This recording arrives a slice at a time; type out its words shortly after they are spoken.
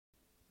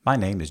My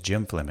name is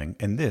Jim Fleming,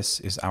 and this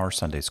is Our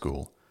Sunday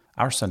School.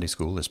 Our Sunday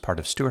School is part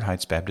of Stewart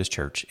Heights Baptist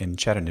Church in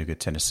Chattanooga,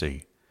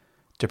 Tennessee.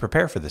 To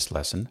prepare for this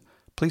lesson,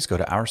 please go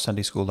to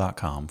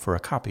OurSundaySchool.com for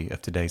a copy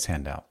of today's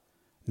handout.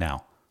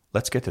 Now,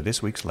 let's get to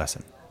this week's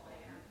lesson.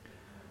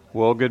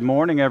 Well, good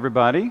morning,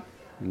 everybody,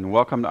 and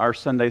welcome to Our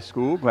Sunday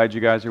School. Glad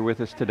you guys are with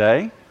us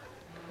today.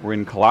 We're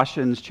in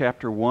Colossians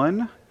chapter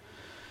 1.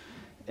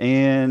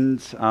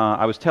 And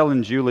I was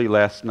telling Julie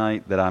last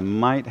night that I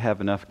might have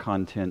enough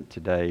content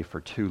today for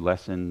 2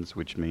 lessons,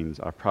 which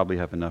means I probably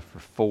have enough for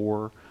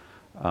 4.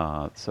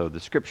 So the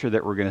scripture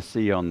that we're going to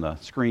see on the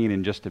screen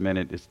in just a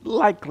minute is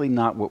likely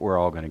not what we're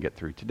all going to get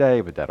through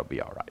today, but that'll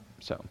be all right.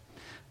 So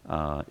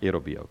it'll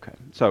be okay.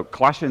 So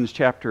Colossians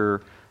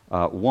chapter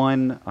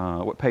 1,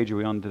 what page are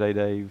we on today,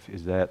 Dave?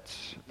 Is that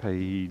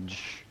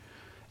page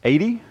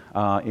 80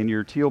 in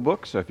your teal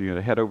book? So if you're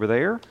going to head over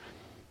there.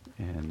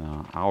 And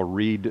I'll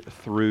read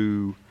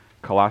through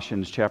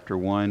Colossians chapter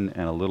 1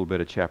 and a little bit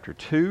of chapter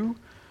 2.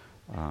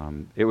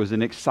 It was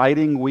an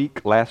exciting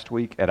week last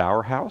week at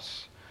our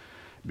house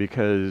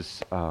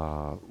because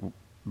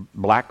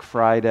Black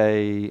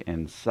Friday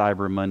and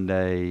Cyber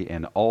Monday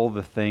and all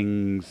the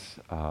things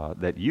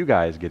that you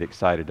guys get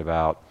excited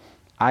about,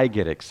 I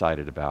get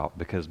excited about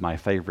because my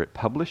favorite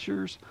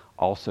publishers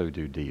also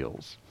do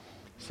deals.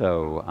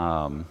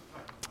 So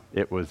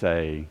it was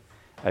a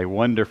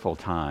wonderful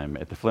time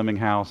at the Fleming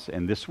house.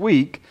 And this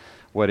week,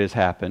 what has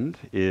happened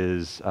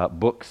is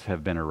books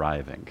have been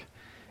arriving.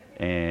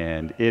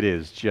 And it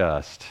is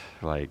just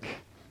like,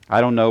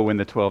 I don't know when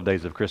the 12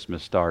 days of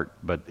Christmas start,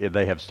 but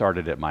they have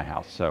started at my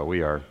house. So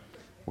we are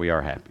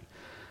happy.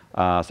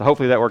 So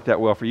hopefully that worked out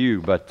well for you.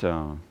 But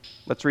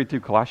let's read through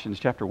Colossians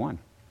chapter 1.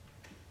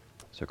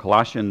 So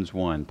Colossians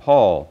 1,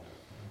 Paul,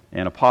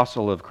 an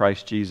apostle of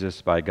Christ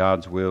Jesus by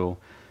God's will,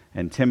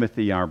 and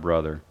Timothy, our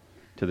brother,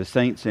 to the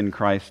saints in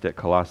Christ at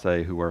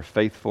Colossae who are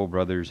faithful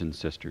brothers and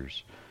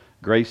sisters,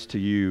 grace to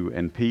you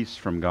and peace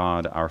from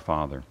God our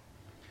Father.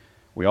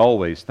 We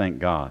always thank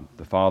God,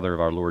 the Father of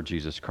our Lord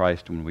Jesus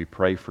Christ, when we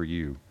pray for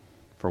you,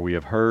 for we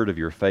have heard of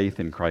your faith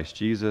in Christ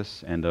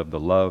Jesus and of the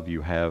love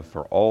you have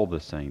for all the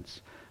saints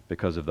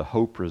because of the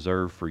hope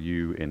reserved for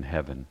you in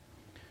heaven.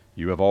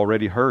 You have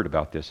already heard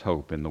about this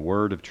hope in the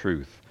word of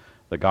truth,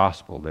 the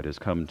gospel that has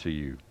come to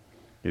you.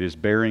 It is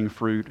bearing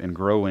fruit and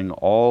growing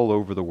all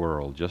over the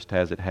world, just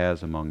as it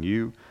has among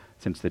you,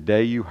 since the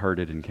day you heard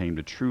it and came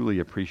to truly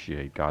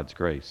appreciate God's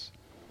grace.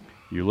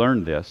 You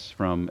learned this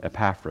from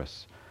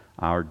Epaphras,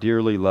 our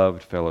dearly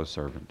loved fellow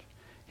servant.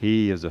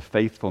 He is a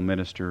faithful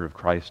minister of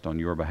Christ on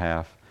your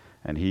behalf,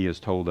 and he has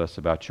told us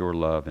about your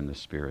love in the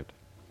Spirit.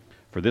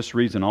 For this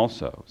reason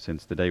also,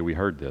 since the day we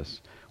heard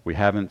this, we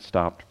haven't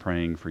stopped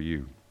praying for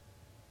you.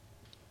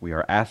 We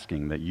are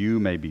asking that you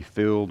may be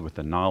filled with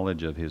the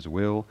knowledge of his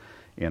will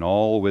in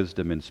all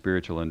wisdom and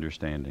spiritual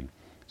understanding,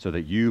 so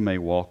that you may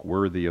walk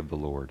worthy of the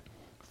Lord,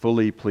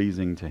 fully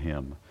pleasing to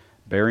him,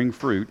 bearing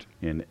fruit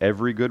in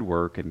every good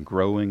work and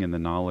growing in the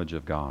knowledge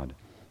of God,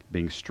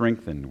 being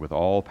strengthened with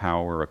all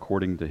power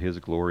according to his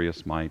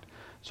glorious might,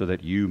 so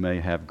that you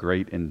may have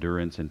great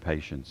endurance and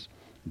patience,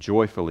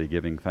 joyfully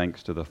giving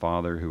thanks to the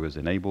Father who has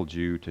enabled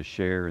you to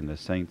share in the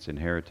saints'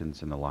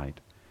 inheritance in the light.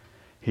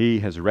 He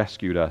has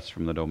rescued us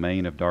from the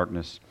domain of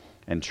darkness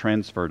and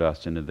transferred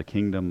us into the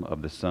kingdom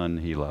of the Son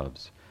he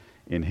loves.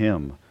 In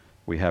him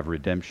we have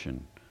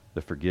redemption,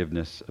 the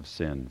forgiveness of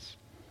sins.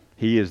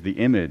 He is the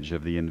image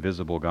of the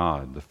invisible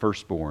God, the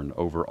firstborn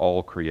over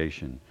all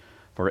creation.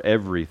 For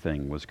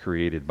everything was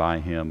created by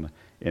him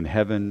in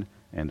heaven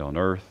and on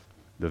earth,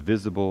 the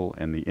visible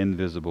and the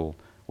invisible,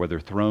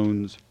 whether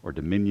thrones or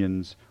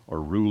dominions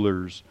or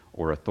rulers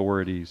or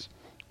authorities.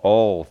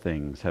 All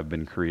things have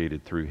been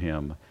created through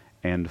him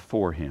and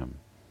for him.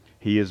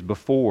 He is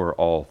before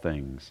all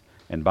things,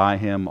 and by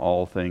him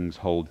all things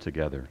hold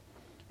together.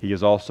 He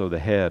is also the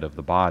head of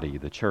the body,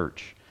 the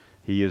church.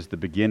 He is the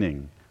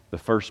beginning, the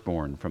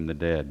firstborn from the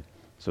dead,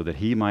 so that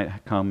he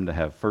might come to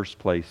have first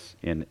place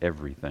in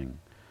everything.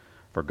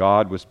 For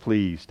God was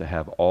pleased to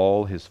have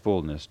all his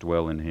fullness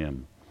dwell in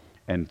him,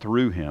 and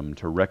through him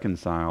to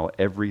reconcile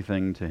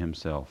everything to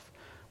himself,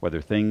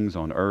 whether things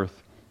on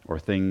earth or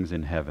things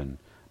in heaven,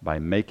 by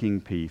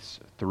making peace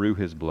through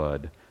his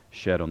blood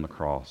shed on the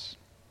cross.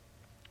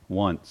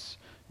 Once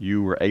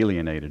you were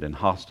alienated and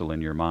hostile in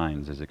your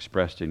minds as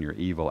expressed in your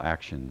evil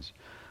actions,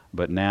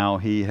 but now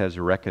he has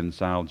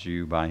reconciled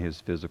you by his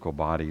physical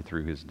body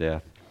through his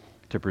death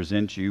to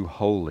present you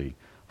holy,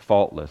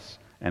 faultless,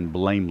 and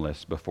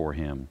blameless before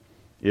him,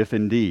 if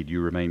indeed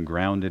you remain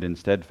grounded and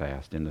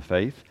steadfast in the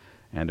faith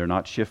and are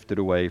not shifted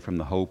away from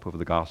the hope of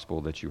the gospel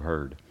that you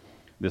heard.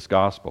 This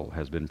gospel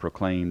has been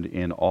proclaimed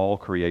in all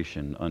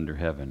creation under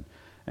heaven,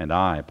 and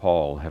I,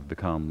 Paul, have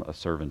become a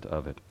servant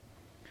of it.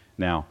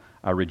 Now,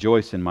 I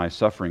rejoice in my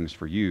sufferings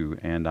for you,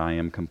 and I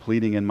am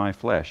completing in my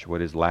flesh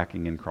what is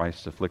lacking in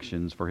Christ's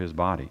afflictions for his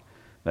body,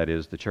 that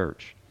is, the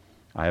church.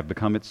 I have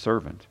become its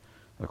servant,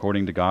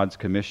 according to God's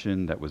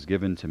commission that was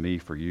given to me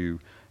for you,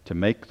 to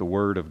make the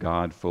word of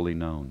God fully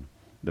known,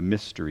 the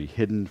mystery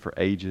hidden for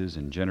ages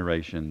and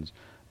generations,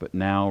 but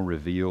now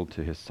revealed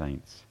to his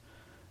saints.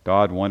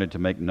 God wanted to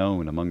make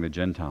known among the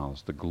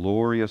Gentiles the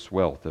glorious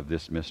wealth of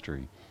this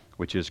mystery,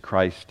 which is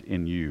Christ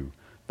in you,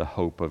 the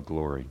hope of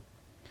glory.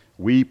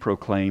 We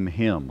proclaim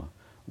him,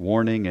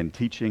 warning and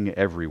teaching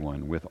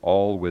everyone with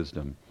all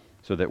wisdom,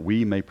 so that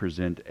we may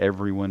present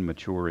everyone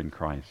mature in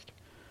Christ.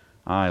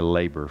 I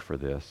labor for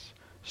this,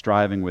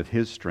 striving with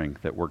his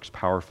strength that works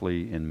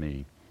powerfully in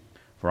me.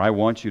 For I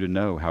want you to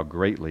know how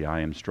greatly I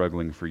am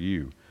struggling for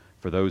you,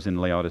 for those in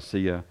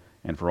Laodicea,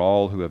 and for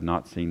all who have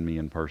not seen me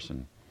in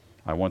person.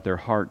 I want their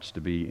hearts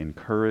to be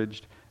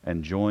encouraged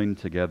and joined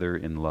together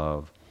in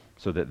love,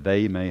 so that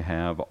they may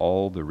have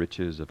all the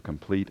riches of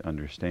complete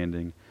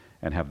understanding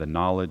and have the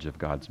knowledge of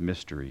God's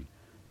mystery,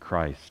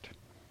 Christ.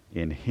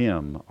 In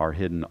him are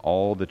hidden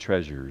all the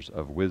treasures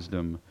of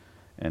wisdom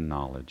and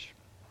knowledge.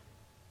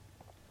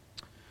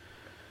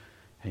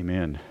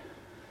 Amen.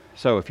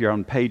 So if you're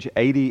on page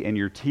 80 in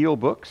your teal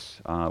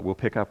books, we'll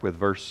pick up with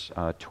verse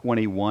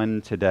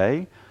 21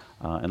 today.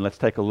 And let's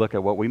take a look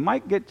at what we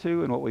might get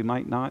to and what we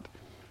might not.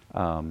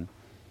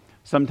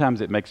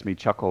 Sometimes it makes me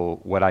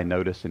chuckle what I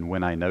notice and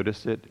when I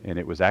notice it. And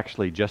it was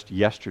actually just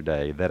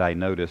yesterday that I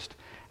noticed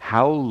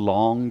how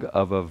long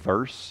of a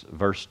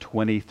verse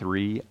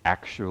 23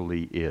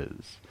 actually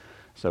is.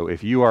 So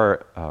if you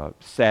are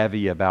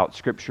savvy about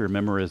scripture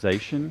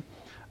memorization,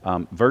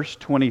 verse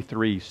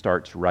 23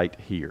 starts right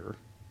here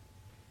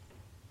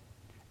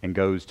and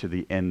goes to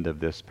the end of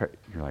this.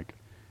 You're like,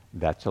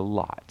 that's a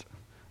lot.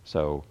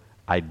 So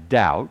I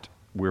doubt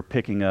we're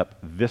picking up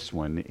this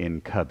one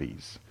in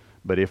cubbies.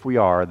 But if we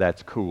are,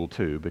 that's cool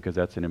too, because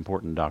that's an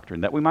important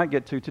doctrine that we might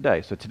get to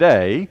today. So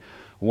today,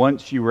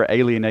 once you were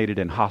alienated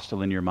and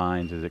hostile in your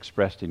minds as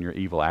expressed in your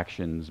evil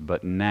actions,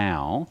 but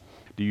now,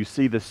 do you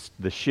see the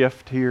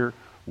shift here?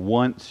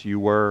 Once you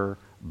were,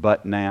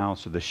 but now.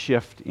 So the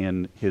shift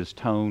in his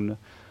tone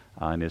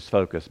and his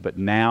focus. But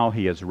now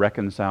he has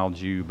reconciled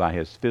you by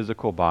his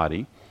physical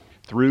body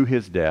through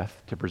his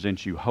death to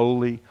present you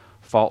holy,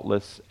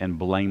 faultless, and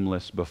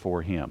blameless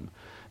before him.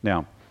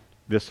 Now,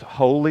 this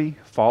holy,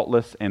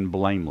 faultless, and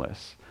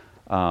blameless.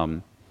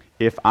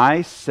 If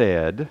I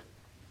said,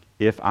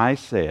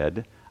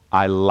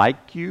 I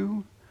like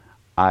you,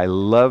 I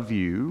love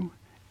you,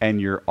 and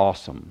you're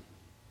awesome,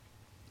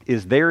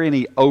 is there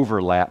any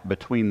overlap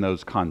between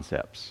those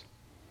concepts?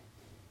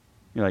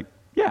 You're like,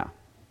 yeah,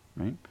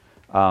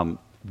 right?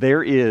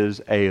 There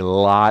is a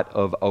lot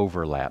of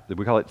overlap.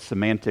 We call it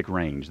semantic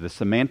range. The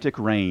semantic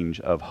range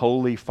of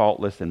holy,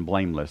 faultless, and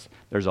blameless,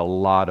 there's a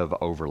lot of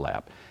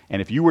overlap.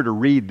 And if you were to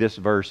read this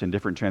verse in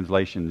different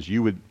translations,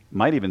 you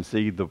might even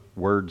see the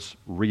words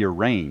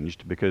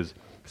rearranged, because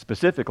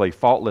specifically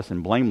faultless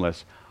and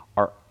blameless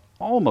are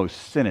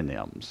almost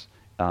synonyms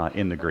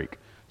in the Greek.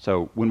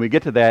 So when we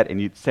get to that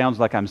and it sounds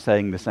like I'm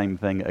saying the same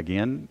thing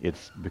again,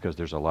 it's because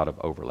there's a lot of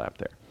overlap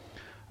there.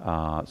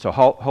 So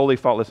holy,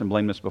 faultless, and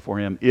blameless before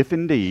him, if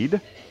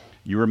indeed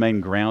you remain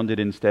grounded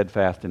and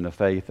steadfast in the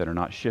faith and are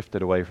not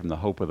shifted away from the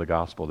hope of the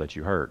gospel that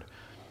you heard.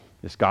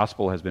 This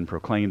gospel has been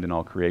proclaimed in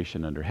all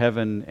creation under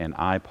heaven, and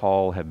I,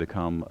 Paul, have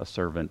become a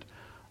servant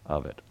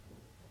of it.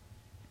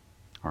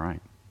 All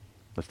right,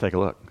 let's take a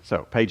look.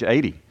 So, page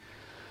 80.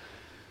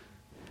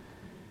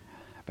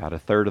 About a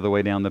third of the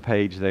way down the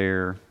page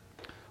there.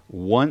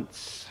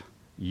 Once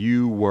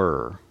you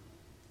were.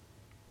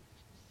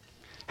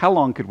 How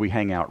long could we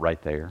hang out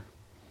right there?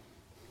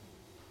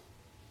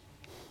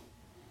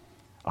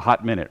 A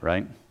hot minute,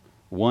 right?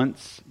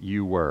 Once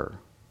you were.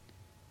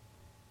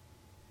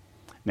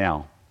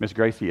 Now, Miss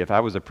Gracie, if I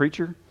was a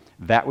preacher,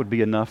 that would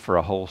be enough for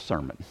a whole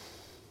sermon.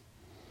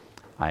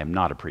 I am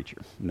not a preacher,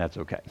 and that's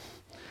okay.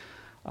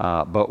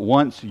 But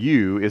once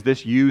you, is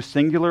this you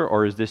singular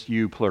or is this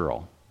you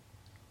plural?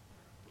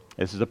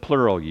 This is a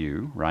plural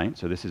you, right?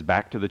 So this is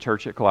back to the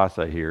church at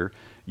Colossae here.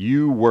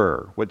 You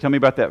were. Tell me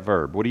about that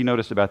verb. What do you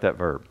notice about that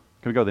verb?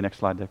 Can we go to the next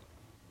slide, Dick?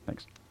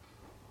 Thanks.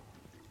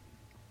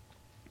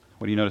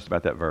 What do you notice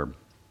about that verb?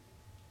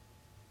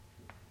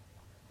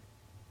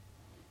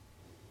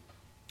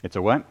 It's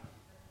a what?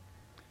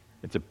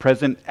 It's a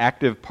present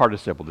active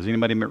participle. Does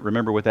anybody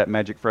remember what that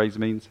magic phrase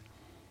means?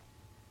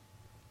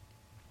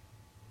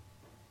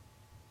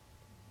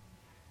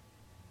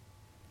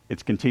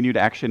 It's continued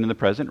action in the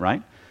present,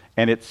 right?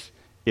 And it's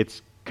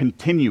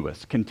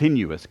continuous.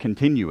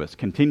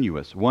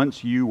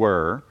 Once you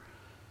were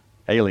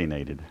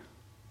alienated.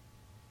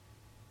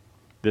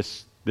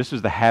 This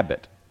is the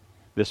habit.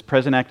 This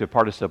present active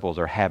participles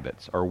are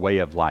habits, or way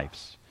of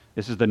lives.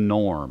 This is the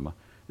norm.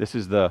 This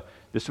is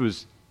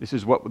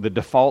what the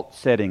default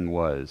setting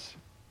was.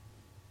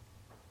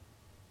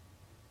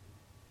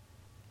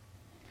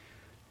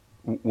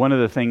 One of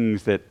the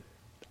things that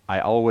I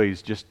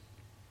always just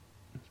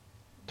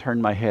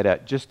turn my head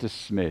at just a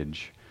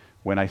smidge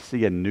when I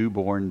see a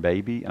newborn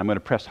baby, and I'm going to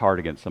press hard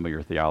against some of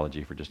your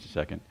theology for just a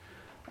second.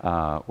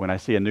 When I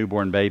see a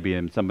newborn baby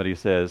and somebody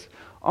says,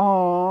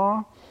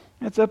 "Aw,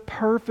 it's a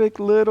perfect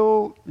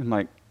little," I'm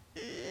like,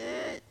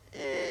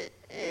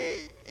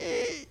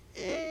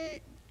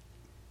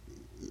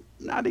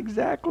 not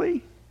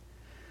exactly.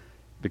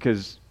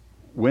 Because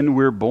when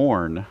we're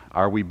born,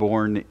 are we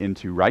born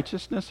into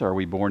righteousness or are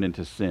we born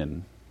into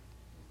sin?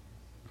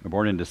 We're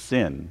born into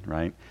sin,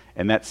 right?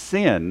 And that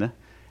sin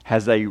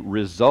has a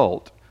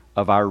result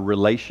of our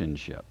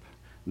relationship.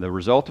 The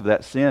result of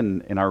that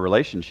sin in our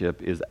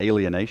relationship is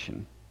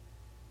alienation.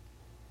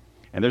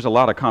 And there's a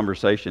lot of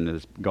conversation that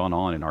has gone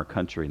on in our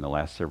country in the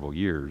last several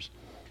years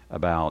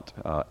about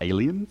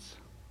aliens.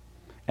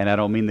 And I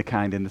don't mean the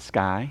kind in the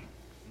sky.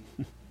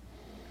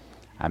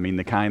 I mean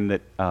the kind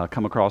that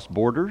come across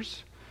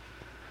borders.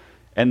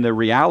 And the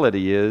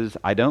reality is,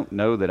 I don't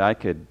know that I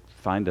could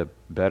find a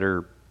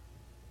better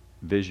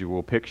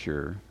visual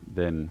picture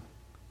than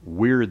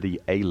we're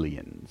the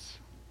aliens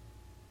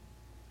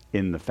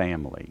in the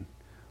family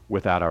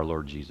without our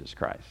Lord Jesus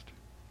Christ.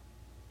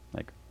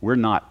 Like, we're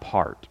not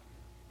part.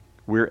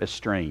 We're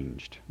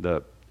estranged.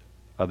 The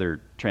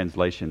other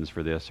translations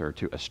for this are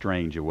to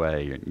estrange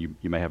away. And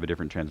you may have a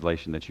different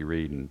translation that you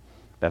read, and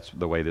that's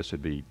the way this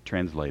would be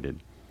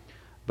translated.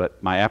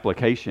 But my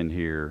application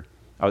here,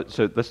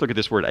 so let's look at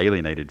this word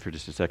alienated for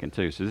just a second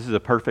too. So this is a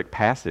perfect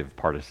passive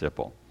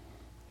participle.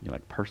 You're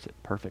like,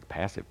 perfect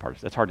passive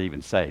participle. That's hard to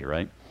even say,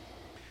 right?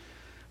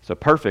 So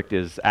perfect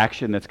is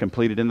action that's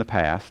completed in the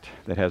past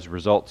that has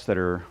results that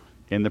are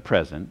in the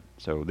present.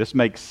 So this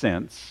makes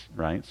sense,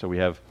 right? So we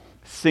have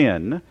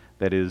sin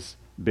that has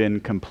been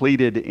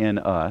completed in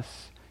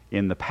us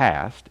in the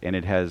past, and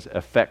it has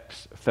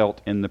effects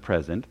felt in the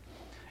present,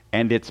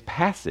 and it's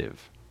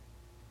passive.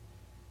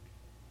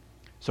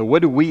 So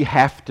what do we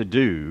have to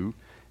do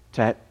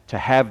to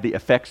have the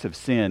effects of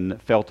sin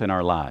felt in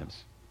our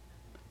lives?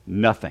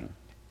 Nothing.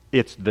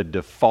 It's the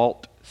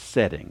default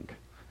setting,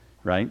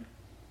 right?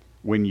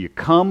 When you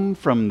come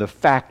from the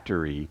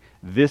factory,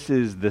 this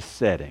is the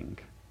setting.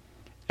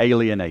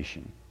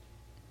 Alienation.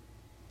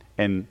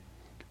 And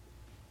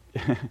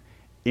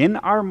in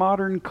our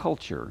modern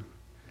culture,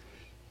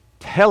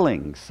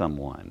 telling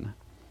someone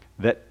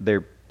that their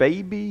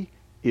baby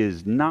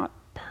is not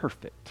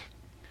perfect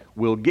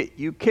will get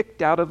you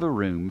kicked out of a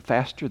room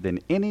faster than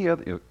any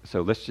other.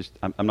 So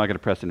I'm not going to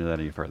press into that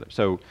any further.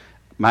 So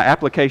my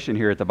application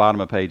here at the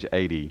bottom of page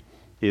 80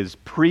 is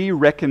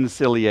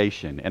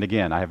pre-reconciliation. And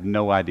again, I have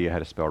no idea how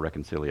to spell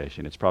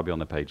reconciliation. It's probably on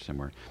the page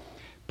somewhere.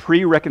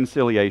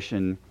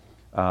 Pre-reconciliation,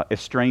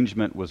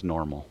 estrangement was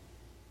normal.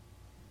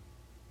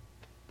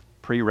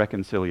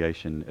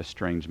 Pre-reconciliation,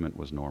 estrangement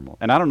was normal.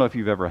 And I don't know if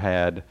you've ever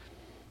had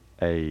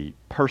a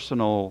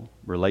personal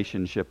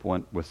relationship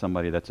with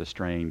somebody that's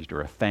estranged,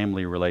 or a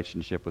family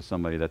relationship with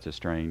somebody that's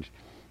estranged.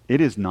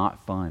 It is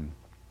not fun.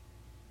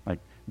 Like,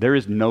 there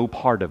is no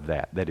part of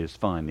that is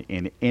fun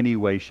in any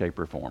way, shape,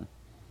 or form.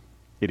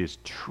 It is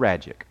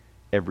tragic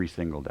every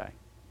single day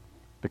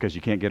because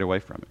you can't get away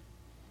from it.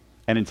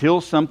 And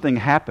until something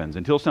happens,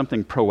 until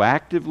something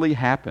proactively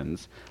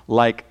happens,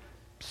 like,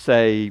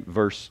 say,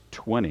 verse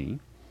 20,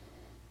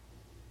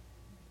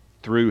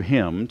 through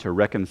him to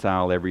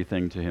reconcile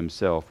everything to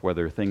himself,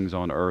 whether things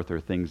on earth or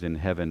things in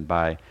heaven,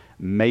 by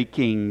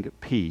making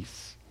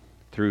peace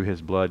through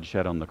his blood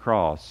shed on the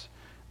cross,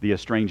 the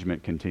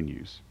estrangement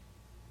continues.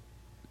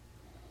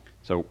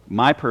 So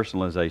my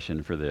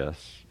personalization for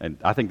this, and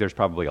I think there's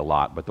probably a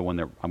lot, but the one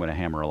that I'm going to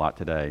hammer a lot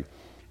today,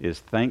 is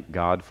thank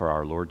God for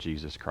our Lord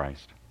Jesus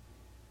Christ.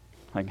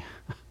 Like,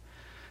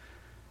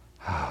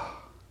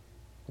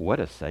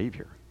 what a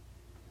Savior.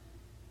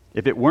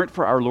 If it weren't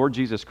for our Lord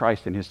Jesus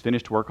Christ and his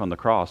finished work on the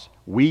cross,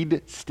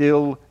 we'd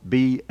still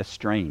be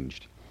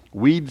estranged.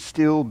 We'd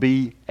still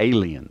be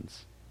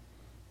aliens.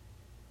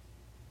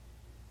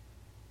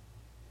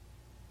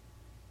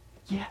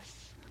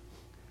 Yes,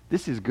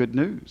 this is good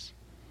news.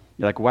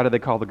 You're like, why do they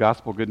call the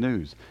gospel good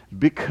news?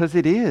 Because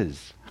it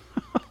is.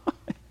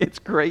 It's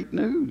great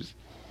news.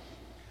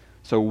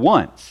 So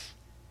once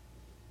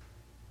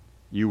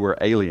you were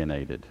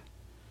alienated.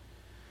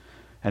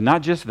 And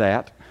not just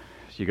that.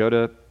 So you go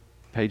to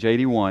page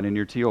 81 in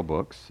your teal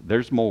books.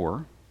 There's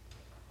more.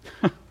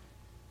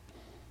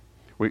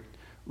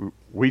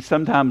 We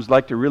sometimes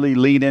like to really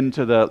lean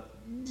into the,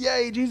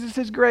 yay, Jesus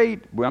is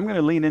great. Well, I'm going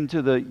to lean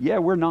into the, yeah,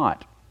 we're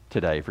not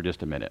today for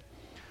just a minute.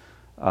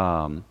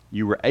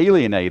 You were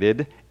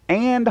alienated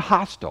and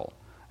hostile.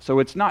 So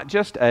it's not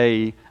just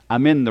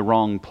I'm in the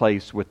wrong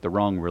place with the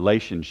wrong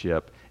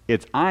relationship.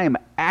 It's I'm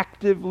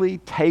actively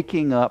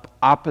taking up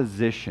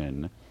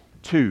opposition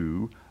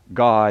to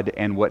God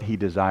and what he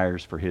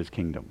desires for his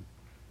kingdom.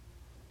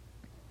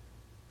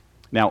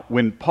 Now,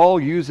 when Paul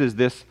uses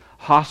this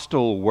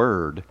hostile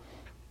word,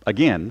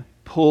 again,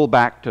 pull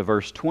back to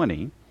verse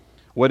 20.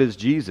 What does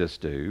Jesus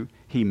do?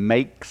 He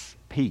makes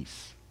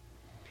peace.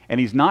 And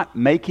he's not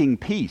making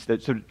peace.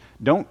 So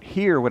don't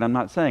hear what I'm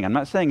not saying. I'm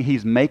not saying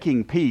he's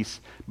making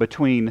peace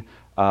between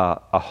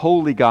a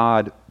holy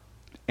God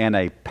and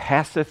a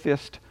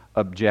pacifist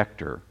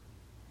objector.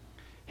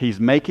 He's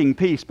making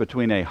peace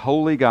between a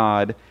holy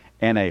God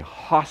and a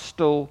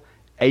hostile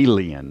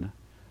alien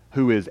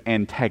who is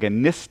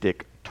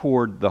antagonistic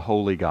toward the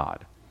holy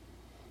God.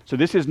 So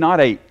this is not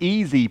an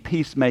easy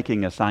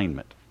peacemaking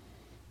assignment.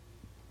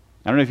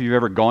 I don't know if you've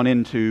ever gone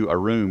into a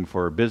room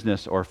for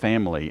business or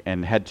family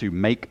and had to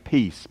make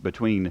peace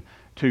between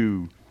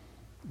two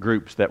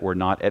groups that were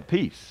not at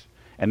peace.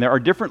 And there are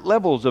different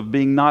levels of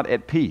being not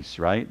at peace,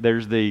 right?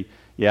 There's the,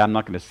 yeah, I'm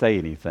not going to say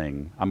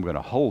anything. I'm going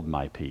to hold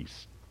my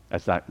peace.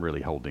 That's not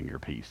really holding your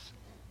peace.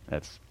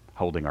 That's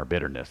holding our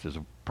bitterness is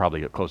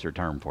probably a closer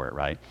term for it,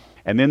 right?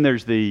 And then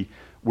there's the,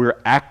 we're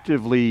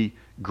actively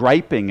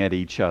griping at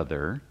each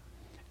other.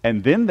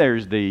 And then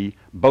there's the,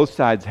 both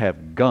sides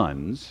have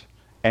guns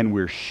and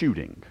we're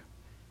shooting.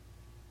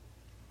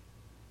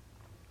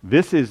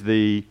 This is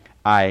the,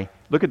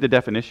 look at the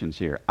definitions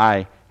here.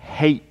 I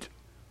hate.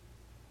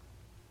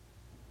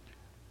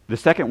 The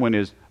second one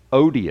is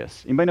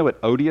odious. Anybody know what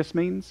odious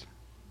means?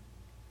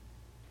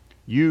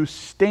 You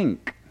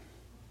stink.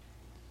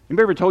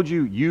 Anybody ever told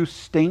you, you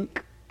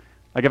stink?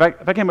 Like if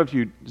I came up to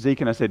you,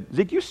 Zeke, and I said,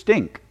 Zeke, you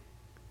stink.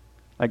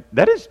 Like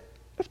that's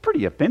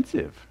pretty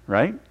offensive,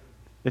 right?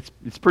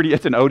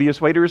 It's an odious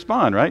way to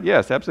respond, right?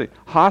 Yes, absolutely.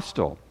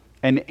 Hostile,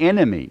 an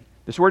enemy.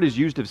 This word is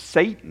used of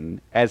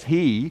Satan as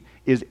he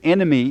is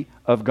enemy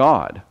of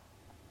God.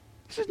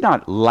 This is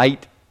not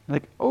light,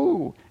 like,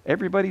 oh,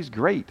 everybody's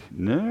great.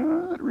 No,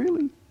 not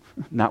really.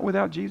 Not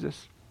without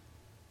Jesus.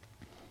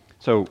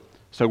 So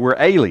we're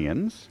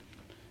aliens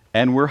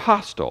and we're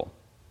hostile.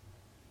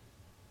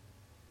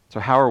 So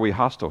how are we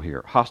hostile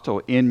here?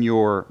 Hostile in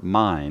your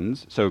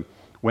minds. So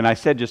when I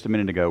said just a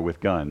minute ago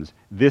with guns,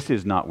 this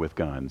is not with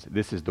guns.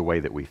 This is the way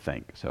that we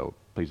think. So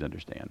please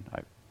understand.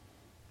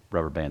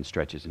 Rubber band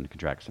stretches and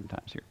contracts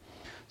sometimes here.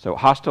 So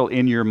hostile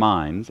in your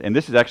minds, and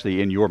this is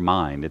actually in your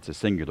mind. It's a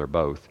singular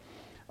both.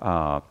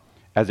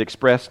 As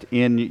expressed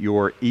in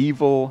your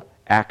evil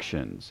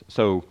actions.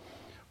 So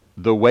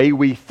the way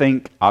we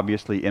think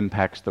obviously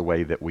impacts the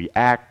way that we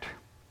act.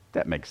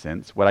 That makes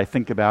sense. What I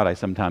think about, I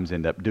sometimes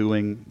end up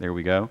doing. There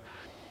we go.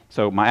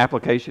 So my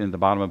application at the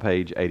bottom of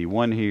page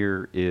 81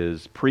 here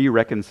is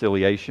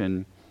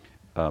pre-reconciliation.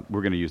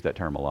 We're going to use that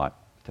term a lot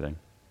today.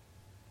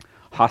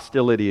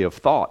 Hostility of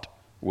thought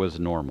was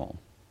normal.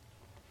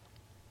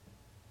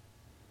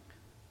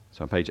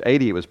 So on page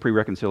 80, it was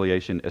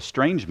pre-reconciliation.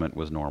 Estrangement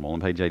was normal.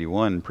 On page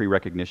 81,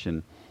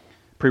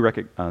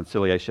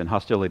 pre-reconciliation,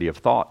 hostility of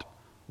thought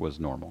was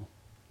normal.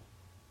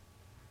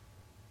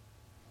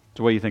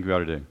 So what do you think we ought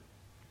to do?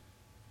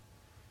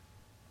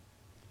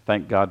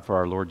 Thank God for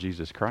our Lord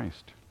Jesus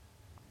Christ.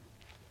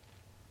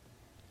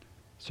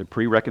 So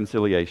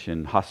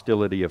pre-reconciliation,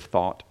 hostility of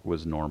thought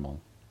was normal.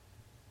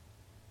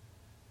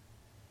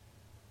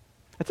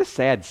 That's a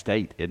sad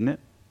state, isn't it?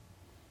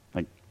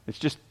 Like it's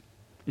just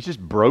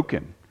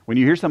broken. When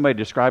you hear somebody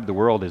describe the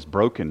world as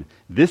broken,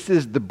 this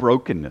is the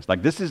brokenness.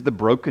 Like this is the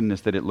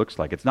brokenness that it looks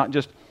like. It's not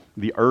just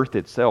the earth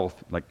itself.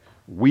 Like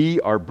we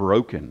are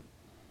broken.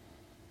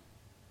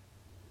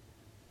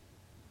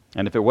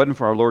 And if it wasn't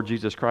for our Lord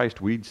Jesus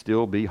Christ, we'd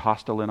still be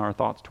hostile in our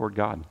thoughts toward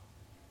God.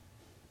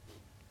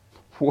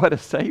 What a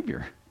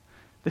Savior.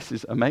 This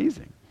is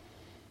amazing.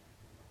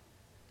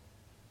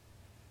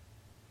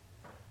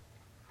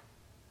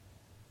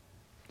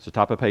 So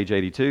top of page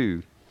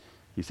 82,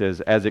 he says,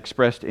 as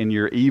expressed in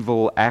your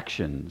evil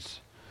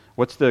actions.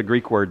 What's the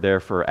Greek word there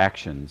for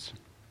actions?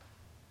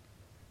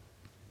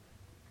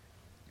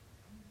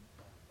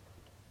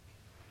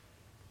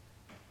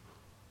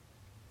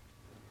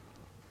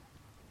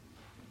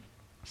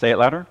 Say it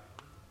louder.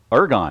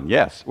 Ergon,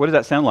 yes. What does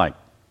that sound like?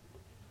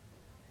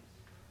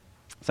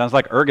 Sounds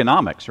like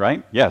ergonomics,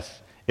 right?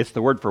 Yes. It's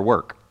the word for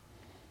work.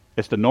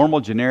 It's the normal,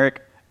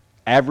 generic,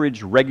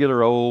 average,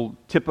 regular old,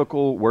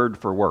 typical word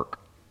for work.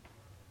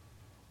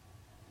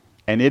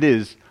 And it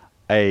is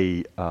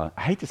I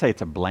hate to say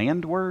it's a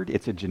bland word,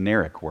 it's a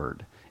generic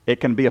word. It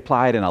can be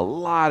applied in a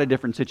lot of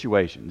different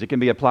situations. It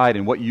can be applied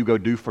in what you go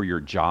do for your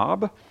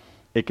job.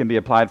 It can be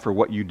applied for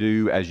what you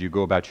do as you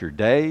go about your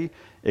day.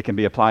 It can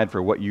be applied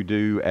for what you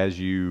do as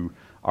you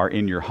are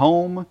in your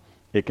home.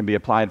 It can be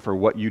applied for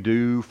what you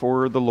do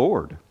for the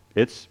Lord.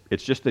 It's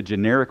just a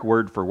generic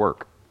word for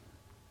work.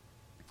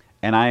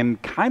 And I'm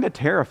kind of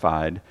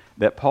terrified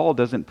that Paul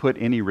doesn't put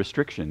any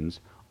restrictions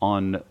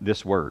on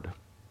this word.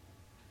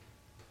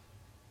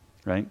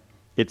 Right?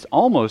 It's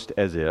almost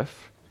as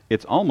if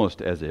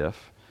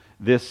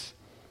this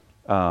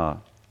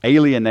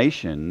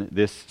alienation,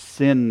 this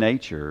sin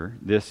nature,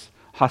 this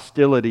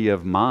hostility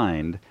of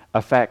mind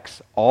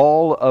affects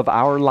all of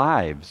our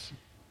lives.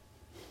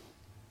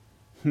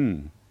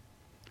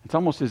 It's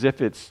almost as if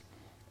it's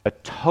a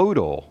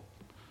total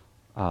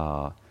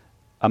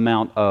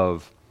amount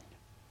of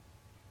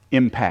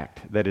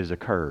impact that has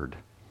occurred,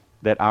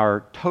 that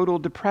our total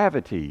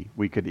depravity,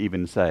 we could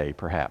even say,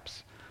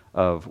 perhaps,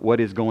 of what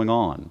is going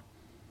on.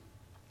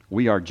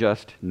 We are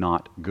just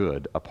not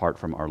good apart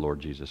from our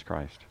Lord Jesus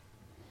Christ.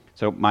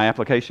 So my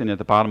application at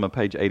the bottom of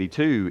page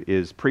 82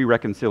 is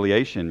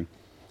pre-reconciliation.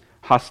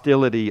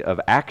 Hostility of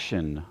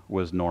action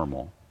was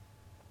normal.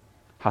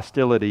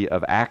 Hostility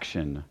of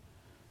action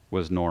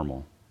was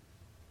normal.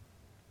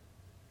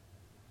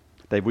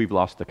 Dave, we've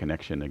lost the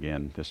connection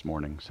again this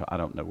morning, so I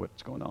don't know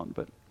what's going on,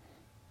 but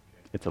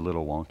it's a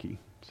little wonky.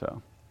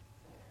 So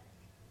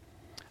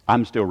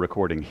I'm still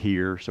recording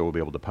here, so we'll be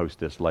able to post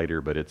this later,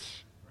 but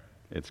it's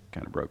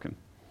kind of broken.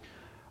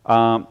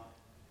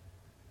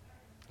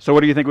 So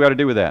what do you think we ought to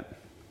do with that?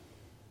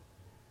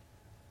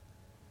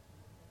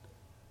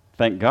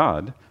 Thank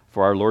God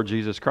for our Lord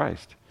Jesus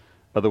Christ.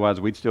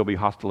 Otherwise, we'd still be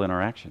hostile in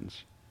our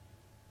actions,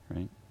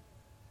 right?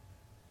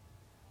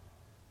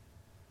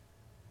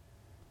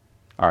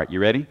 All right, you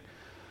ready?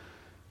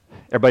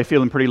 Everybody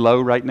feeling pretty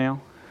low right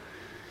now?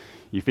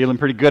 You feeling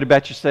pretty good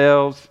about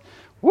yourselves?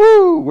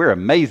 Woo, we're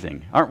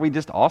amazing. Aren't we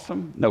just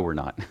awesome? No, we're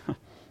not.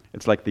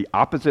 It's like the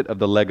opposite of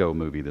the Lego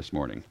movie this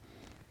morning.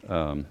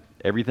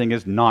 Everything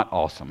is not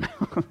awesome.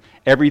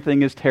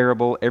 Everything is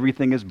terrible.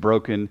 Everything is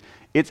broken.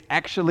 It's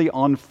actually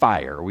on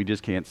fire. We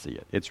just can't see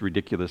it. It's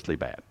ridiculously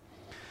bad.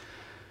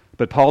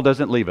 But Paul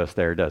doesn't leave us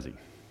there, does he?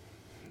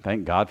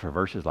 Thank God for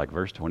verses like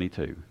verse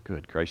 22.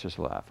 Good gracious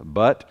life.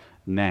 But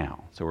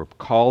now, so we're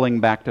calling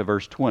back to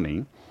verse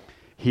 20.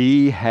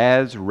 He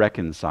has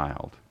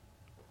reconciled.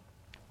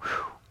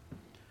 Whew.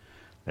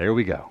 There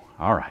we go.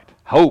 All right.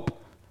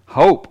 Hope,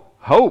 hope,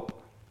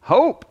 hope,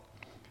 hope.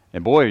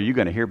 And boy, are you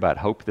going to hear about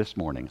hope this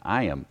morning.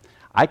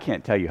 I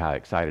can't tell you how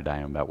excited I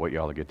am about what you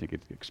all get to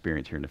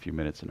experience here in a few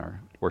minutes in our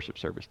worship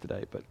service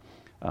today. But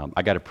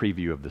I got a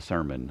preview of the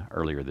sermon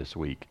earlier this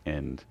week,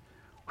 and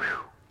whew,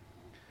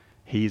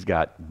 he's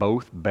got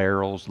both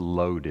barrels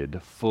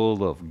loaded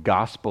full of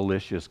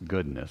gospel-licious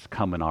goodness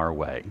coming our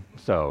way.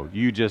 So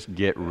you just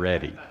get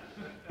ready.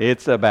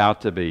 It's about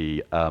to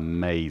be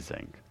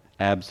amazing.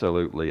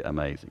 Absolutely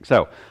amazing.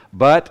 So,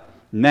 but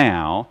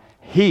now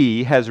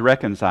he has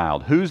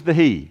reconciled. Who's the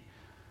he?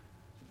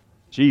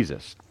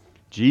 Jesus.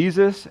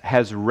 Jesus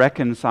has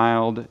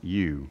reconciled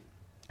you.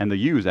 And the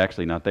you is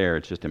actually not there,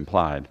 it's just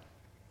implied.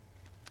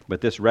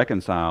 But this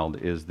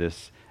reconciled is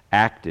this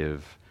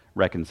active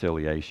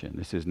reconciliation.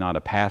 This is not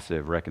a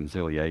passive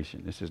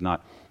reconciliation. This is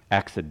not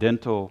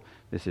accidental.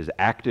 This is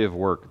active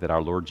work that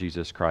our Lord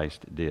Jesus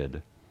Christ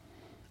did.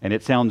 And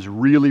it sounds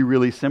really,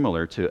 really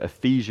similar to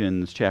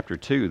Ephesians chapter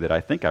 2 that I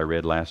think I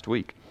read last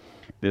week.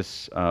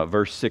 This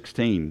verse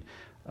 16,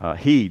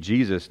 he,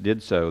 Jesus,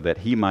 did so that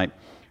he might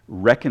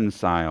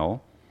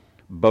reconcile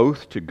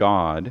both to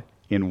God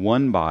in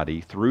one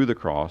body through the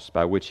cross,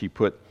 by which he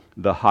put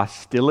the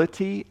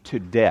hostility to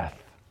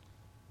death.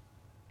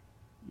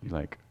 You're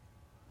like,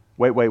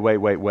 wait.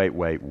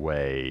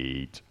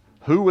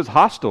 Who was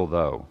hostile,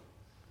 though?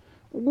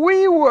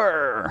 We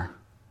were.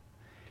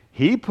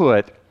 He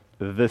put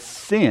the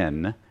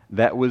sin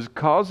that was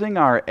causing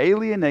our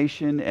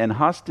alienation and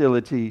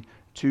hostility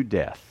to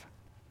death.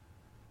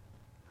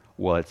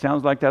 Well, it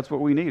sounds like that's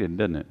what we needed,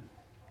 doesn't it?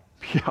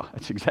 Yeah,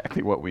 that's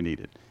exactly what we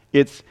needed.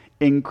 It's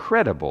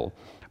incredible,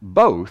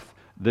 both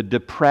the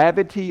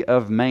depravity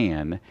of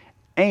man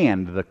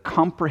and the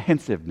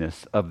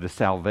comprehensiveness of the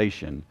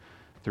salvation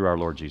through our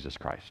Lord Jesus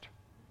Christ.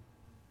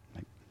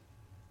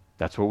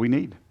 That's what we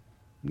need,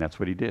 and that's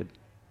what he did.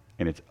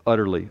 And it's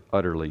utterly,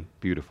 utterly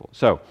beautiful.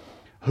 So,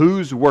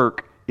 whose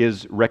work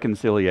is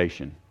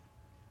reconciliation?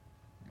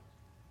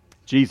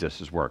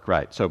 Jesus' work,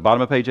 right. So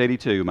bottom of page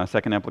 82, my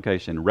second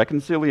application.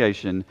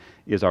 Reconciliation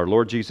is our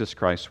Lord Jesus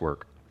Christ's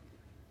work.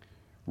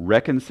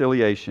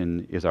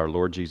 Reconciliation is our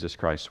Lord Jesus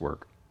Christ's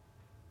work.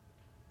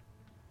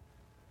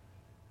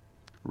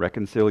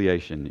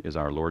 Reconciliation is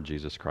our Lord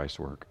Jesus Christ's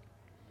work.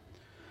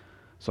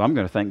 So I'm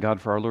going to thank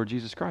God for our Lord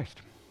Jesus Christ,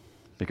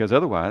 because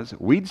otherwise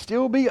we'd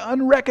still be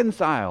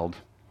unreconciled.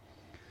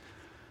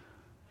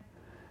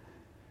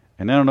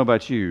 And I don't know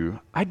about you,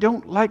 I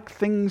don't like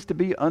things to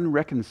be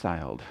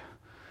unreconciled.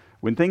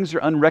 When things are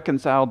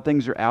unreconciled,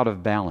 things are out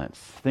of balance.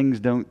 Things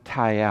don't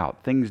tie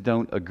out. Things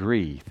don't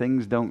agree.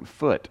 Things don't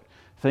foot.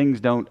 Things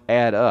don't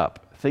add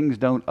up. Things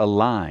don't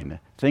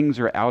align. Things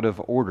are out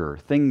of order.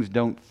 Things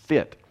don't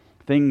fit.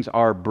 Things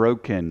are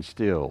broken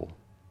still.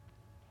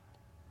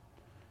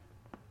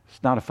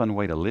 It's not a fun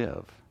way to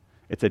live.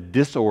 It's a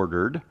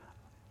disordered,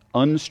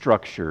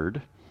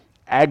 unstructured,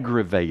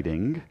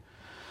 aggravating,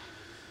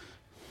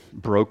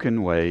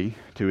 broken way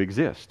to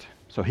exist.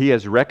 So he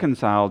has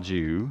reconciled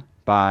you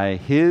by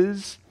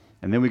his,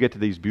 and then we get to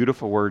these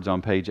beautiful words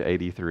on page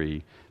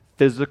 83,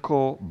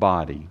 physical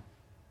body.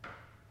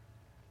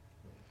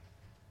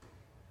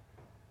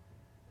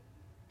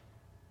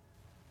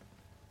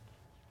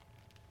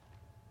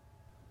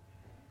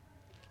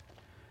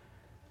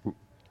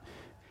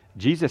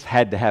 Jesus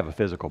had to have a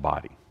physical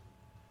body.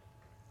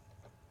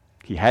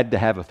 He had to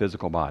have a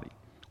physical body.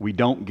 We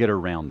don't get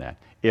around that.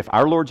 If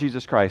our Lord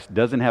Jesus Christ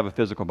doesn't have a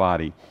physical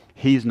body,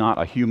 he's not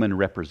a human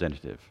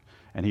representative,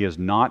 and he is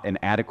not an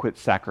adequate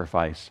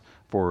sacrifice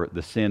for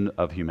the sin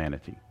of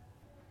humanity.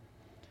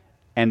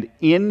 And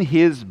in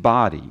his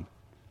body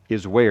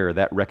is where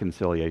that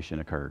reconciliation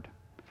occurred,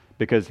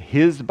 because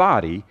his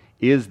body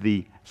is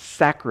the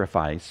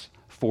sacrifice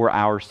for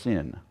our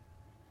sin.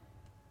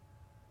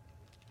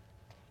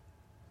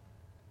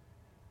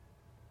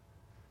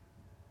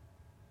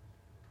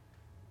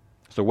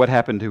 So what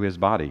happened to his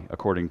body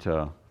according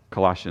to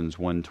Colossians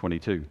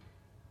 1:22?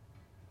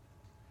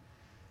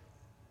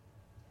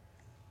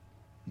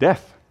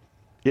 Death.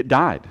 It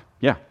died.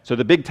 Yeah. So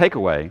the big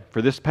takeaway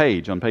for this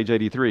page on page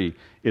 83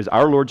 is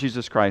our Lord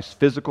Jesus Christ's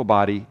physical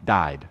body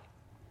died.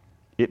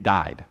 It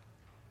died.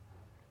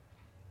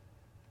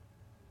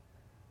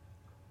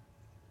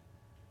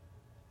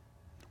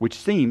 Which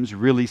seems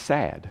really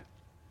sad.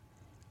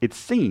 It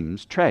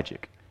seems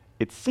tragic.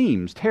 It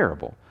seems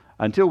terrible.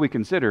 until we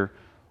consider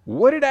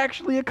what it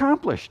actually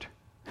accomplished.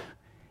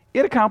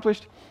 It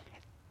accomplished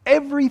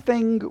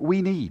everything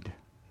we need.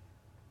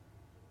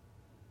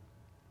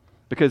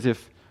 Because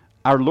if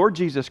our Lord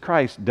Jesus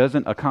Christ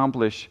doesn't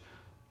accomplish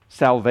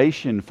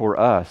salvation for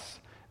us,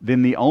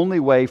 then the only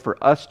way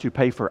for us to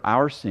pay for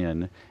our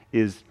sin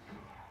is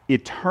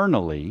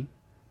eternally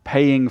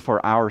paying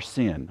for our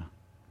sin.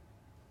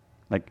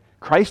 Like,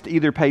 Christ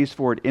either pays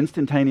for it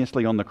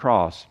instantaneously on the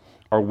cross,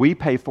 or we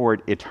pay for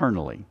it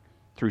eternally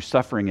through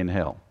suffering in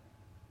hell.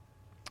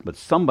 But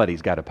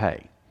somebody's got to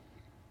pay.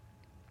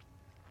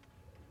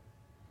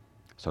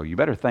 So you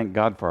better thank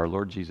God for our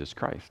Lord Jesus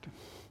Christ.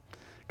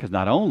 Because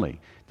not only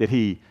did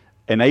He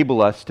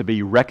enable us to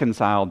be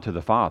reconciled to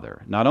the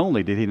Father, not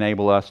only did He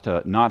enable us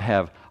to not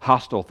have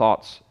hostile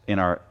thoughts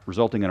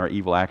resulting in our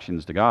evil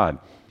actions to God,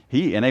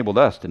 He enabled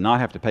us to not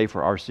have to pay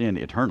for our sin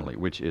eternally,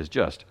 which is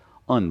just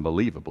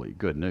unbelievably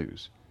good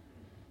news.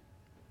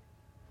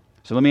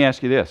 So let me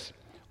ask you this.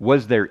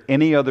 Was there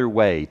any other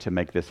way to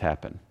make this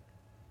happen?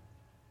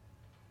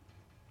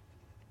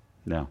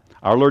 No.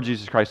 Our Lord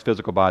Jesus Christ's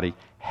physical body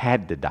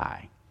had to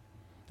die.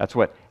 That's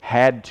what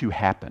had to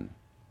happen.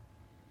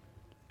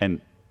 And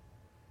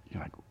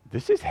you're like,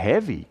 this is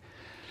heavy.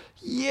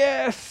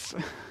 Yes!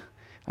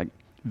 Like,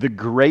 the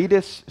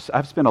greatest,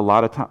 I've spent a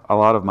lot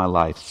of my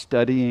life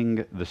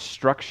studying the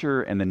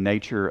structure and the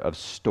nature of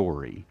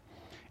story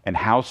and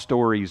how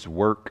stories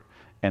work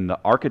and the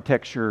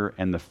architecture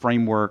and the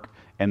framework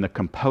and the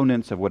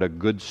components of what a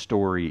good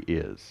story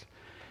is.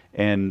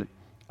 And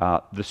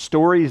the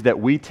stories that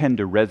we tend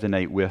to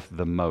resonate with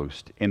the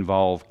most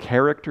involve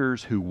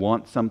characters who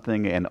want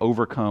something and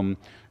overcome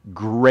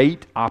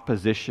great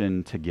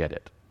opposition to get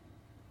it.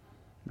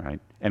 Right?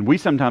 And we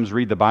sometimes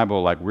read the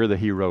Bible like we're the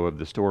hero of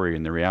the story,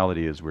 and the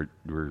reality is we're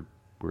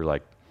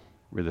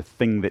the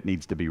thing that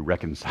needs to be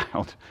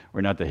reconciled.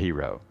 We're not the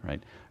hero,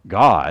 right?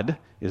 God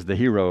is the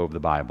hero of the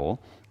Bible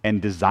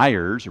and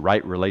desires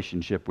right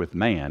relationship with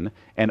man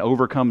and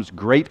overcomes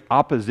great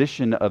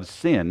opposition of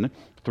sin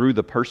through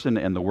the person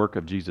and the work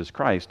of Jesus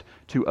Christ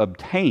to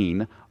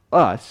obtain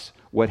us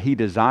what He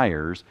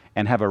desires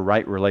and have a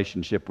right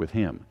relationship with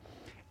Him.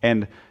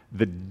 And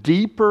the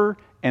deeper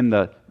and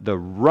the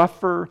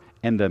rougher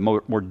and the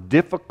more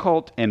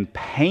difficult and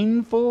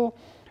painful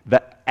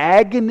the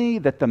agony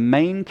that the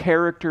main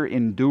character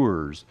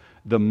endures,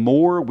 the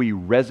more we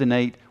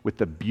resonate with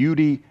the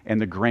beauty and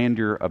the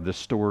grandeur of the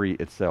story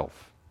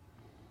itself.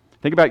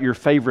 Think about your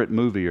favorite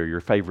movie or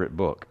your favorite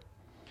book.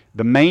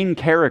 The main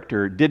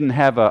character didn't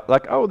have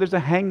there's a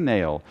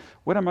hangnail.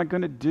 What am I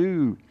going to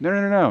do?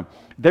 No.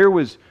 There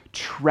was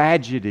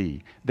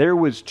tragedy. There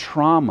was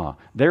trauma.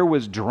 There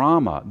was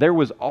drama. There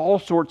was all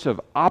sorts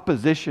of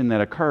opposition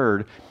that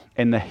occurred,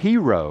 and the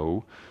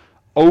hero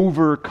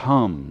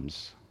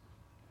overcomes.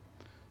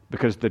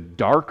 Because the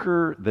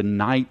darker the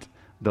night,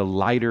 the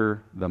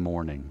lighter the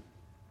morning.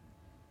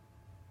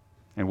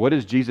 And what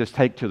does Jesus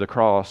take to the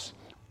cross?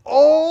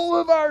 All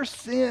of our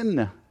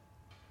sin.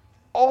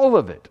 All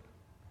of it.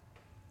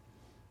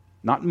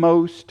 Not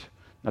most,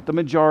 not the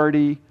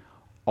majority,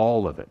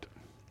 all of it.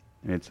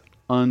 And it's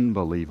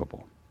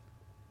unbelievable.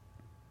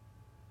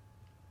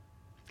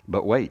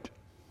 But wait,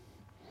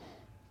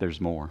 there's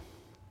more.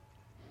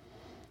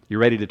 You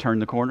ready to turn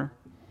the corner?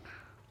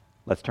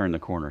 Let's turn the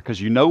corner.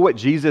 Because you know what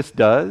Jesus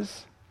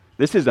does?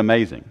 This is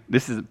amazing.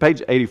 This is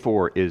page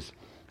 84 is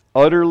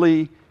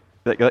utterly,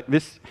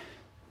 this.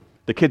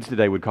 The kids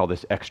today would call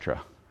this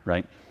extra,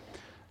 right?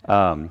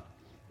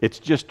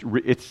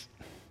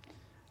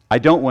 I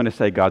don't want to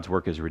say God's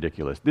work is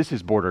ridiculous. This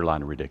is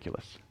borderline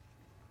ridiculous.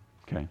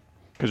 Okay?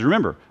 Because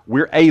remember,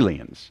 we're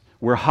aliens.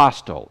 We're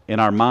hostile in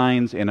our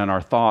minds and in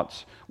our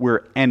thoughts.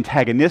 We're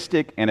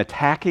antagonistic and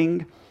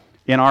attacking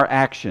in our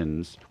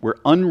actions. We're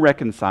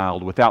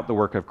unreconciled without the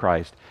work of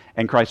Christ.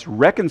 And Christ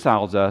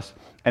reconciles us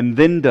and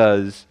then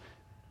does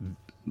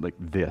like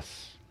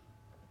this.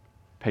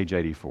 Page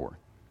 84.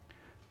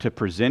 To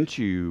present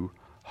you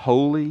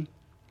holy,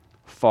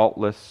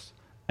 faultless,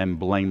 and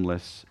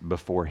blameless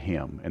before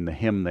Him. And the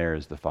Him there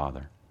is the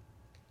Father.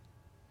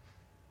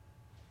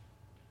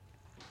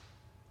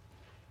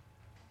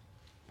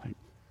 Like,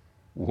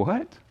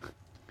 what?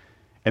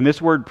 And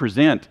this word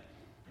present,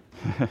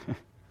 do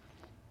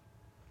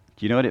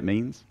you know what it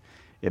means?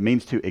 It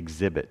means to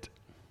exhibit,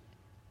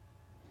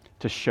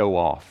 to show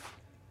off,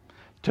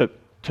 to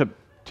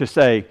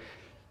say,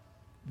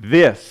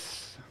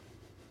 this.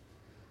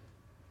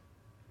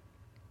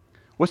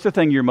 What's the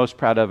thing you're most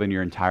proud of in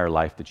your entire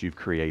life that you've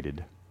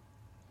created?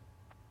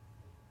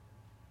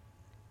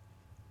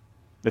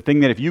 The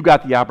thing that if you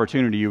got the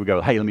opportunity, you would go,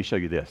 hey, let me show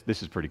you this.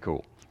 This is pretty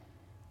cool.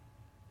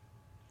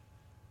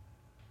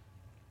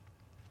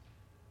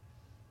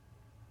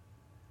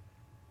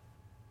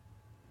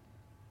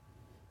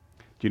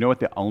 Do you know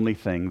what the only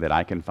thing that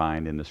I can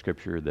find in the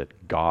Scripture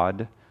that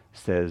God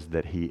says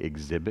that He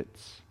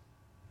exhibits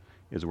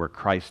is where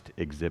Christ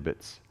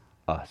exhibits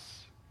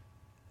us.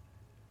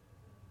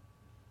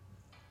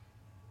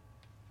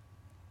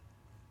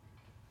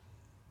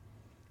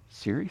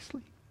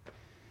 Seriously?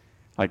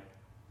 Like,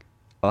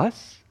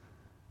 us?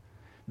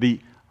 The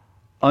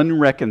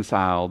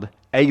unreconciled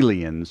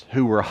aliens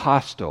who were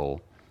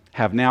hostile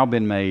have now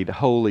been made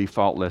holy,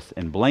 faultless,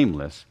 and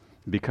blameless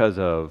because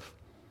of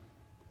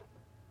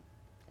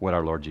what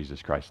our Lord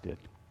Jesus Christ did.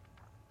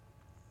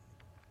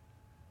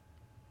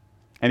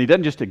 And he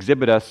doesn't just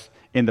exhibit us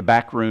in the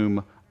back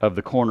room of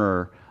the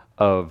corner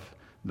of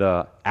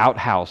the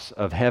outhouse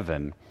of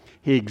heaven.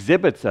 He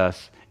exhibits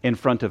us in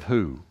front of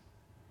who?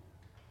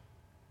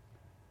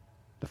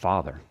 The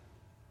Father.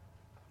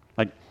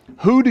 Like,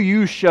 who do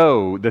you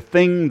show the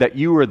thing that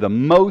you are the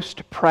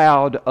most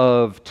proud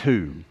of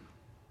to?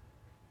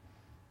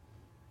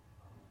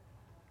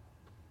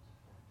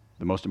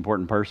 The most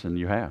important person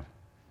you have.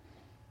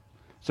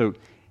 So,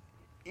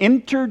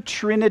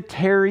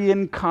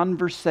 intertrinitarian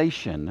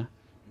conversation,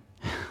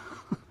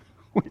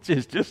 which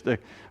is just a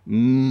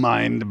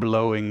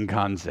mind-blowing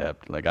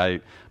concept.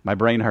 Like, my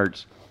brain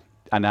hurts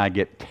and I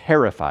get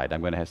terrified.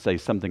 I'm going to say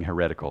something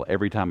heretical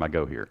every time I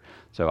go here.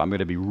 So I'm going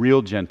to be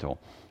real gentle.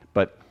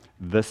 But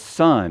the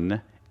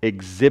Son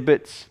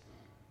exhibits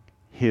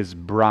his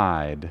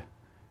bride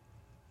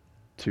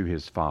to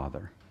his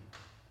Father.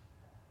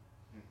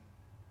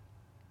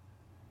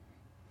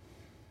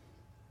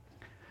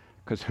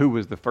 Because who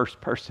was the first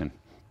person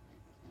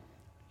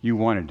you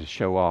wanted to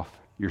show off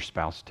your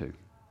spouse to?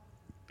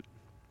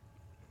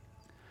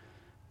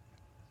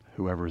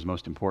 Whoever is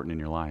most important in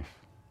your life.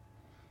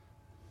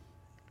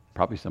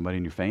 Probably somebody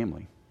in your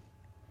family.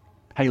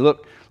 Hey,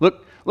 look.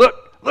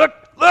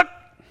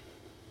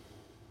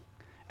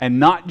 And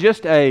not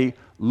just a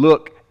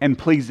look and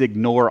please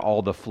ignore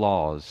all the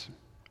flaws.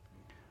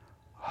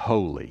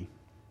 Holy.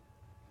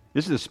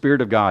 This is the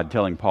Spirit of God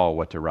telling Paul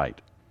what to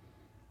write.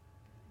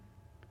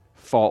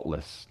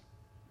 Faultless.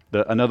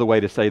 Another way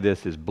to say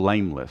this is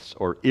blameless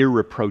or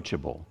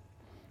irreproachable.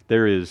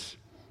 There is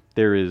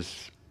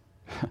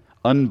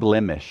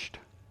unblemished.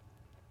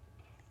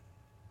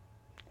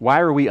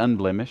 Why are we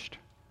unblemished?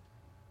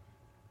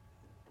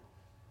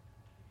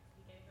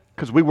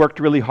 Because we worked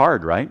really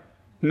hard, right?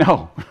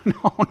 No.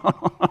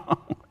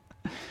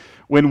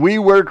 When we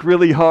work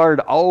really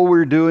hard, all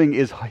we're doing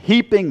is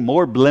heaping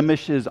more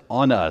blemishes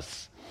on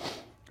us,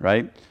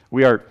 right?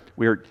 We are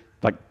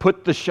like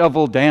put the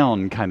shovel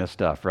down kind of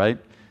stuff, right?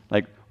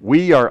 Like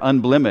we are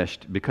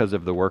unblemished because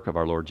of the work of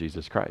our Lord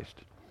Jesus Christ.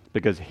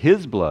 Because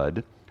his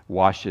blood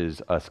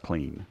washes us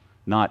clean,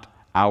 not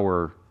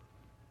our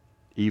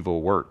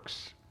evil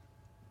works.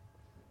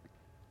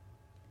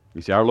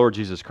 You see, our Lord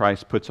Jesus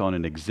Christ puts on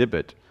an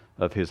exhibit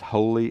of his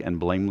holy and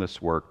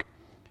blameless work,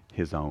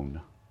 his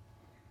own.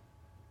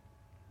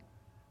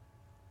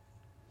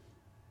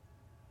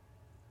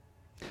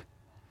 It's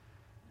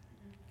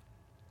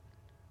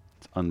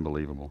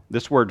unbelievable.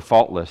 This word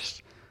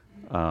faultless,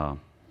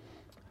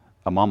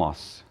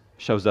 amamos,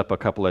 shows up a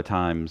couple of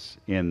times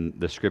in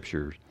the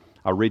Scriptures.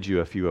 I'll read you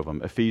a few of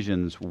them.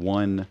 Ephesians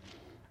 1,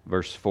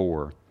 verse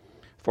 4.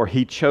 For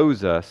he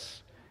chose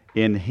us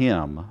in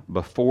him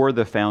before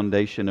the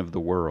foundation of the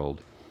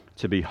world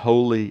to be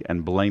holy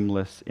and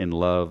blameless in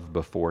love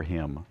before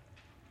him.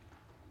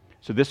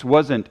 So this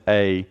wasn't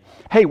a,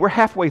 hey, we're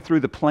halfway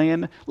through the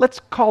plan. Let's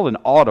call an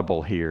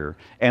audible here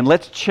and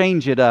let's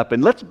change it up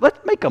and let's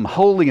make them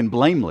holy and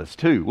blameless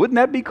too. Wouldn't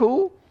that be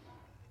cool?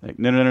 Like,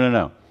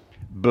 no.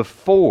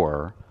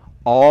 Before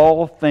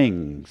all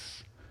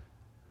things.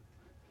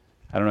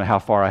 I don't know how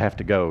far I have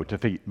to go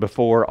to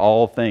before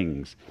all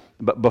things.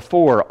 But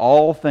before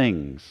all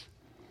things,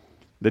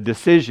 the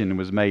decision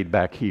was made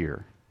back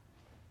here.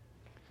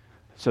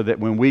 So that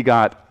when we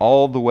got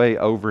all the way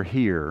over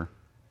here,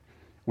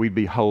 we'd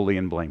be holy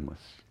and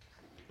blameless.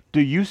 Do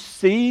you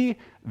see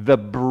the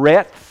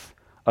breadth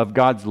of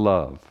God's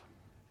love?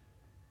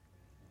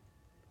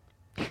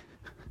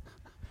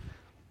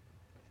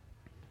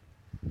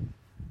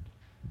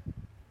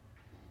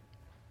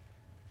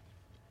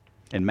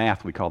 In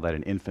math, we call that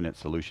an infinite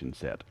solution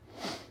set.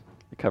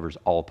 It covers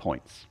all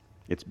points.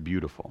 It's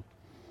beautiful.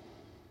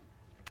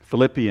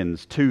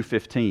 Philippians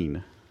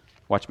 2:15.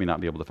 Watch me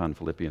not be able to find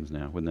Philippians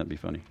now. Wouldn't that be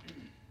funny?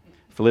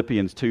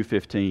 Philippians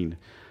 2:15.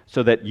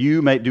 So that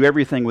you may do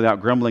everything without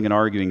grumbling and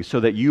arguing, so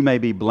that you may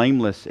be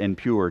blameless and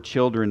pure,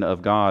 children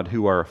of God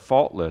who are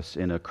faultless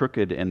in a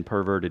crooked and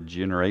perverted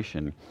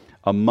generation,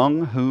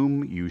 among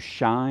whom you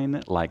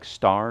shine like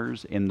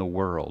stars in the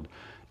world.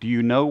 Do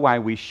you know why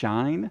we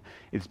shine?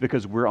 It's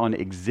because we're on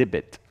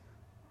exhibit.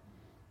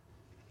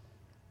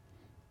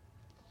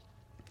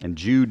 And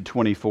Jude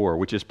 24,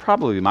 which is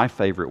probably my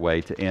favorite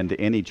way to end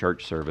any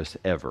church service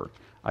ever.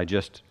 I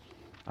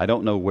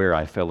don't know where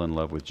I fell in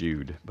love with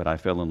Jude, but I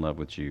fell in love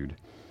with Jude.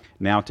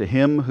 Now to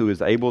him who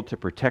is able to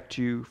protect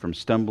you from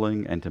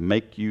stumbling and to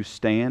make you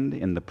stand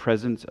in the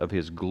presence of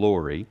his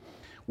glory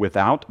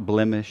without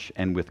blemish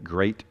and with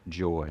great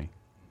joy.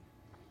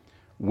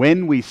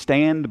 When we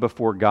stand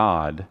before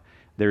God,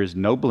 there is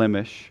no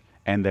blemish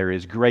and there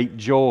is great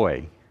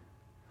joy.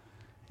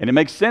 And it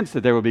makes sense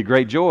that there will be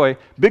great joy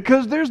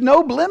because there's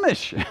no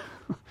blemish.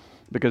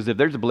 Because if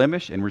there's a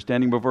blemish and we're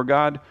standing before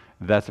God,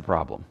 that's a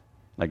problem.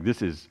 Like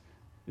this is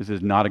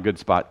not a good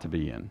spot to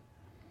be in.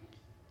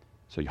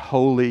 So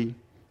holy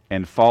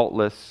and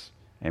faultless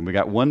And we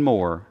got one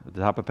more at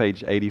the top of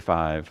page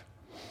 85.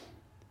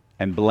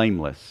 And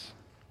blameless.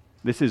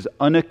 This is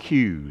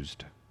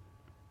unaccused.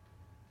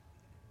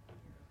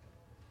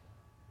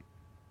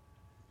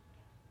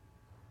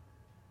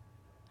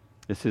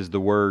 This is the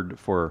word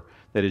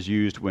that is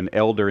used when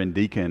elder and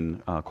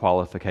deacon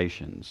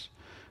qualifications.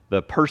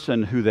 The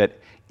person who that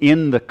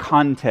in the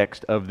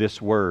context of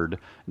this word,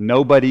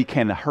 nobody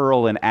can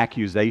hurl an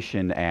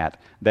accusation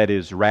at that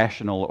is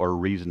rational or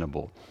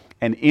reasonable.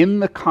 And in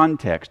the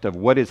context of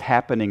what is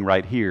happening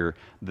right here,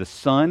 the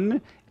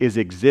Son is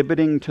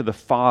exhibiting to the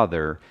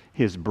Father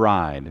his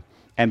bride.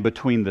 And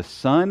between the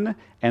Son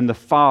and the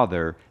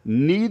Father,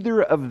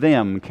 neither of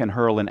them can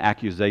hurl an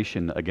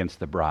accusation against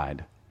the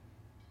bride.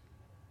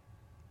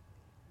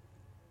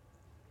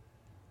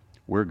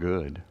 We're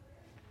good.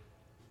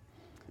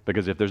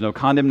 Because if there's no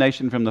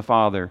condemnation from the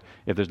Father,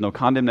 if there's no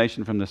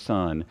condemnation from the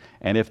Son,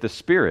 and if the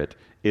Spirit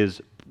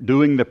is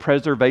doing the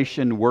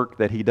preservation work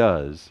that He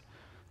does,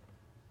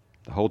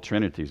 the whole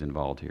Trinity is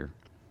involved here.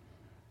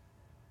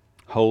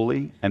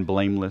 Holy and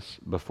blameless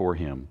before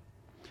Him.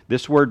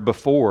 This word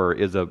before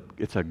it's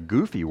a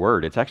goofy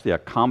word. It's actually a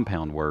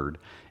compound word.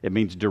 It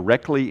means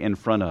directly in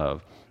front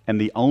of. And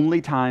the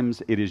only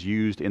times it is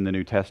used in the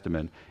New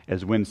Testament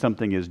is when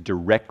something is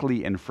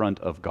directly in front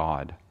of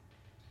God.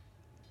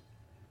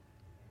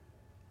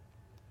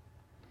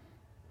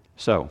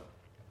 So,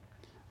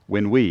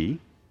 when we,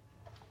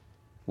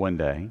 one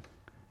day,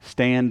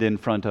 stand in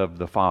front of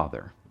the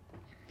Father,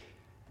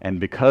 and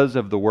because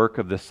of the work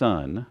of the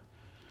Son,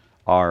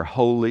 are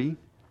holy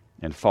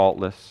and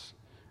faultless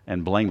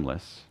and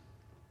blameless,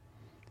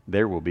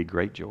 there will be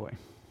great joy.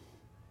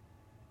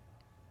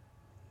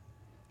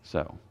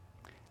 So,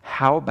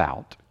 how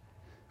about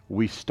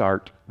we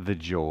start the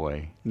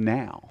joy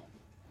now?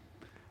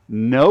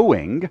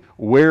 Knowing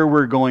where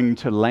we're going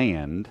to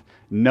land,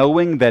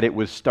 knowing that it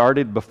was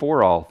started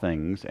before all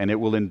things and it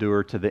will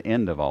endure to the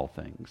end of all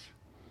things.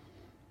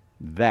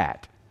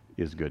 That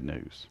is good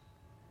news.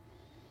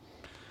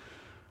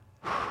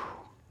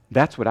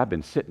 That's what I've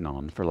been sitting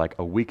on for like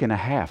a week and a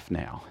half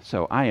now.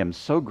 So I am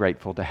so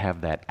grateful to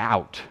have that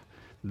out.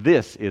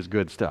 This is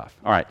good stuff.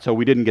 All right, so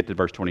we didn't get to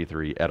verse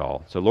 23 at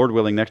all. So Lord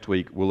willing, next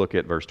week we'll look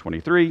at verse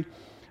 23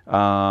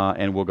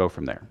 and we'll go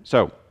from there.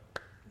 So,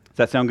 does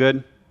that sound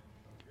good?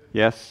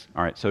 Yes?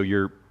 All right, so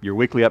your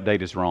weekly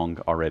update is wrong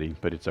already,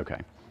 but it's okay.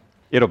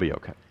 It'll be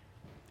okay.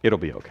 It'll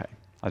be okay.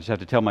 I just have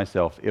to tell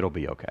myself it'll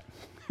be okay.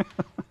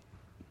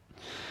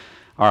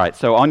 All right,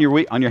 so on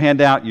your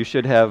handout, you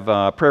should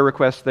have prayer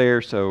requests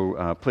there,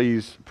 so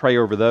please pray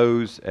over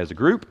those as a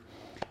group.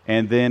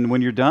 And then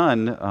when you're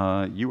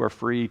done, you are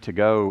free to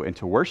go and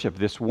to worship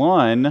this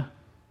one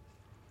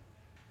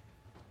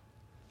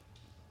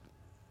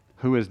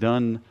who has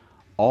done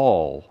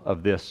all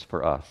of this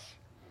for us.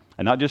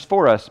 And not just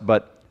for us,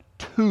 but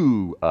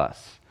to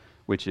us,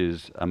 which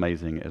is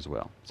amazing as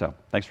well. So,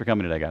 thanks for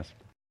coming today, guys.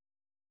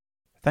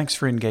 Thanks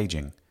for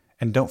engaging.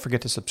 And don't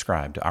forget to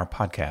subscribe to our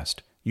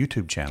podcast,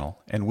 YouTube channel,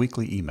 and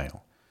weekly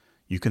email.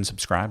 You can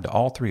subscribe to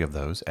all three of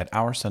those at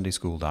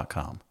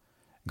OurSundaySchool.com.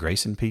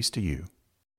 Grace and peace to you.